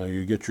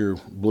you get your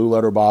blue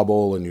letter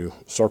Bible and you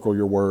circle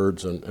your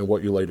words and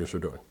what you ladies are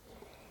doing.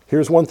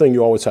 Here's one thing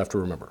you always have to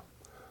remember.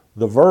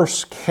 The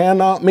verse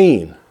cannot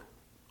mean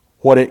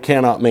what it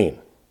cannot mean.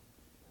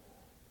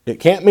 It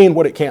can't mean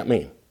what it can't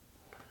mean.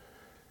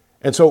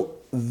 And so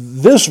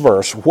this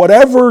verse,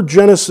 whatever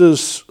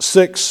Genesis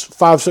 6,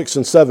 5, 6,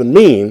 and 7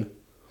 mean,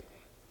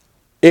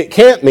 it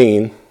can't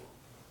mean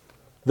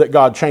that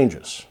God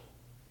changes.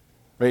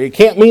 It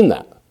can't mean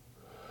that.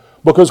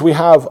 Because we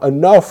have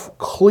enough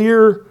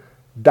clear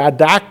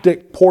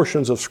didactic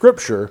portions of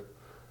Scripture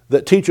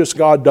that teach us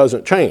God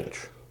doesn't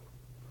change.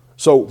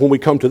 So when we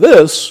come to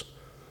this,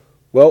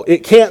 well,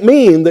 it can't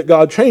mean that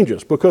God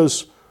changes,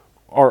 because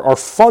our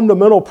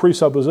fundamental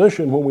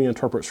presupposition when we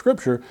interpret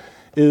Scripture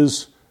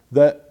is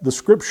that the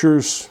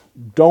Scriptures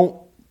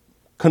don't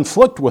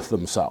conflict with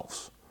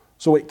themselves.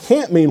 So it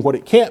can't mean what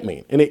it can't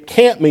mean, and it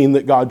can't mean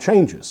that God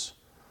changes.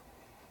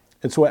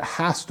 And so it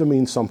has to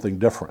mean something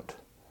different.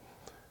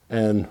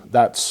 And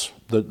that's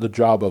the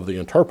job of the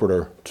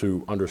interpreter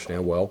to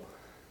understand, well,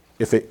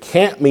 if it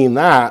can't mean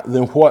that,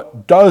 then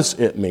what does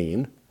it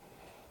mean?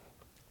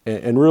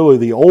 And really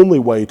the only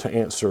way to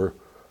answer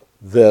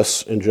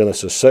this in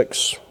Genesis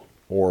 6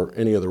 or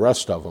any of the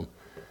rest of them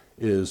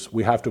is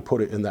we have to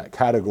put it in that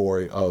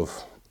category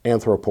of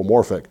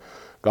anthropomorphic.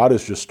 God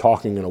is just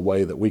talking in a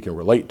way that we can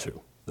relate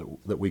to,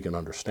 that we can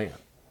understand.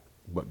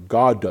 But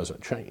God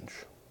doesn't change.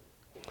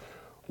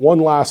 One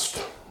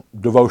last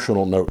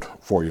devotional note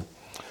for you.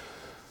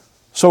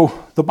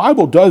 So the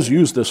Bible does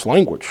use this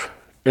language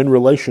in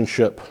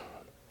relationship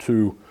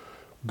to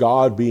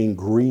God being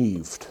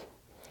grieved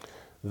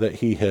that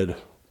he had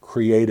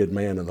created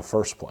man in the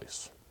first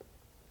place.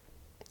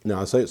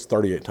 Now, I say it's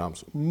 38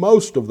 times.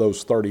 Most of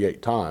those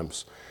 38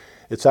 times,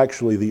 it's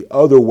actually the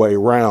other way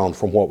around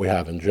from what we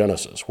have in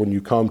Genesis. When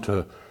you come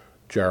to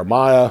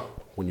Jeremiah,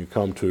 when you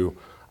come to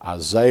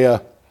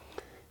Isaiah,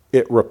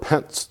 the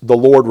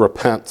Lord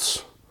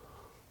repents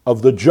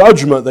of the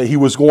judgment that he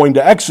was going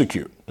to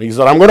execute. He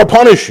said, I'm going to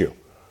punish you.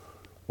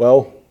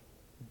 Well,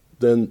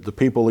 then the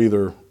people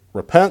either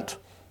repent,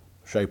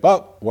 shape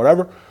up,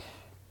 whatever,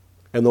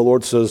 and the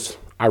Lord says,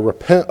 I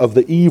repent of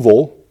the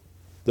evil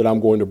that I'm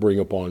going to bring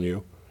upon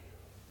you,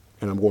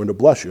 and I'm going to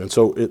bless you. And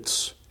so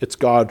it's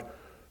God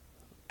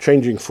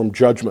changing from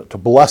judgment to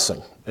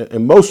blessing.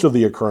 And most of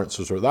the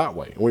occurrences are that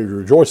way. And we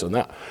rejoice in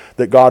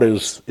that God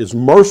is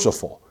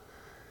merciful.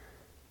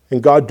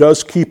 And God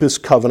does keep his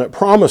covenant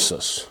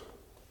promises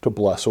to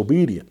bless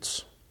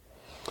obedience.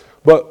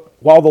 But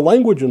while the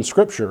language in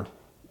Scripture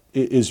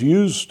is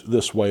used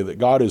this way, that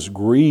God is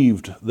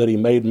grieved that he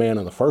made man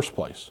in the first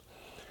place,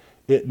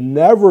 it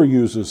never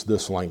uses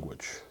this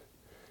language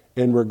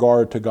in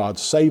regard to God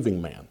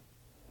saving man.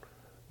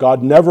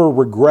 God never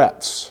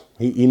regrets.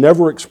 He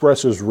never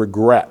expresses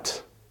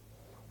regret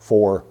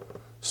for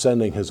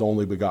sending his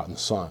only begotten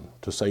Son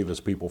to save his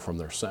people from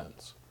their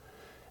sins.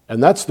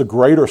 And that's the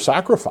greater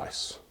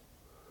sacrifice.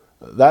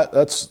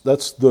 That's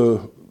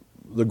the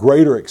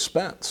greater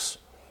expense.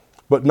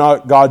 But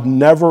God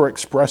never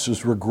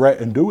expresses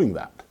regret in doing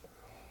that.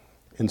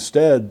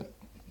 Instead,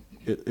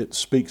 it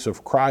speaks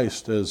of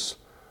Christ as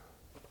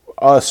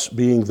us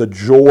being the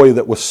joy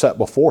that was set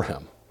before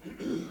him.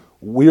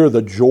 We are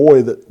the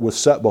joy that was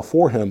set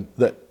before him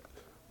that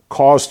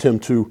caused him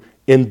to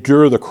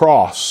endure the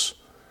cross,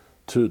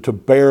 to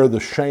bear the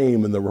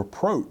shame and the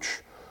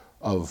reproach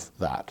of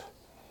that.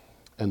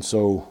 And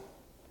so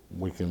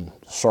we can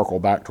circle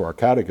back to our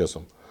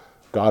catechism.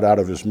 God, out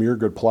of his mere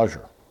good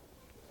pleasure,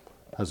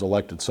 has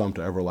elected some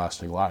to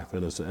everlasting life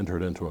and has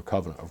entered into a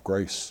covenant of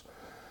grace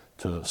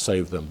to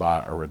save them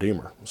by a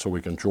Redeemer. So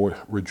we can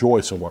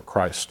rejoice in what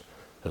Christ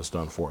has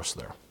done for us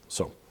there.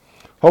 So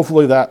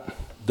hopefully that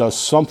does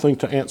something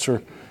to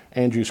answer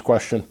Angie's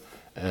question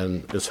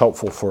and is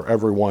helpful for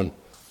everyone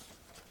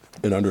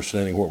in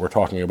understanding what we're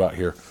talking about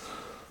here.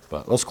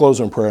 But let's close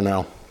in prayer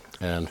now.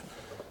 And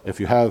if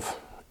you have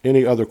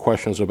any other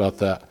questions about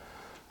that,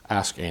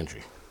 ask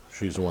Angie.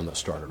 She's the one that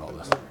started all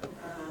this.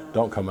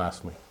 Don't come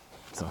ask me.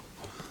 So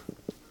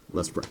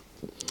let's pray.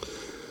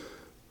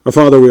 Our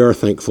Father, we are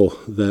thankful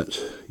that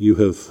you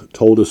have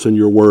told us in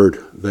your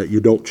word that you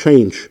don't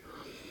change,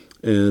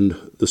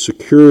 and the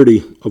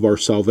security of our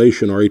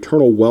salvation, our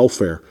eternal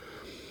welfare,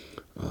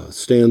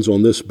 stands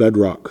on this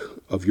bedrock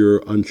of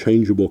your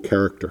unchangeable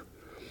character.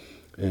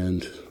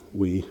 And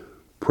we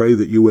pray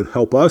that you would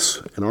help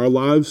us in our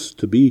lives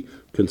to be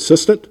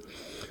consistent,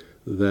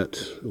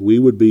 that we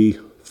would be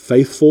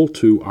faithful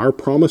to our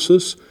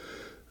promises,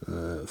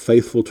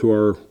 faithful to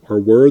our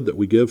word that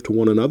we give to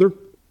one another,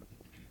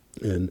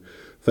 and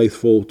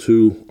faithful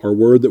to our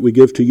word that we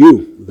give to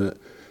you, that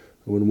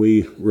when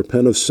we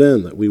repent of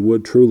sin, that we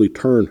would truly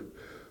turn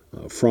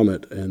from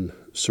it and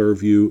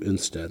serve you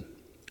instead.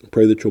 I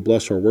pray that you'll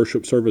bless our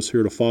worship service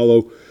here to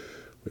follow.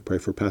 We pray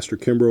for Pastor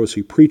Kimbrough as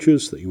he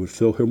preaches, that you would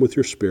fill him with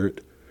your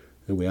Spirit,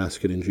 and we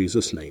ask it in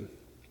Jesus' name.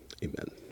 Amen.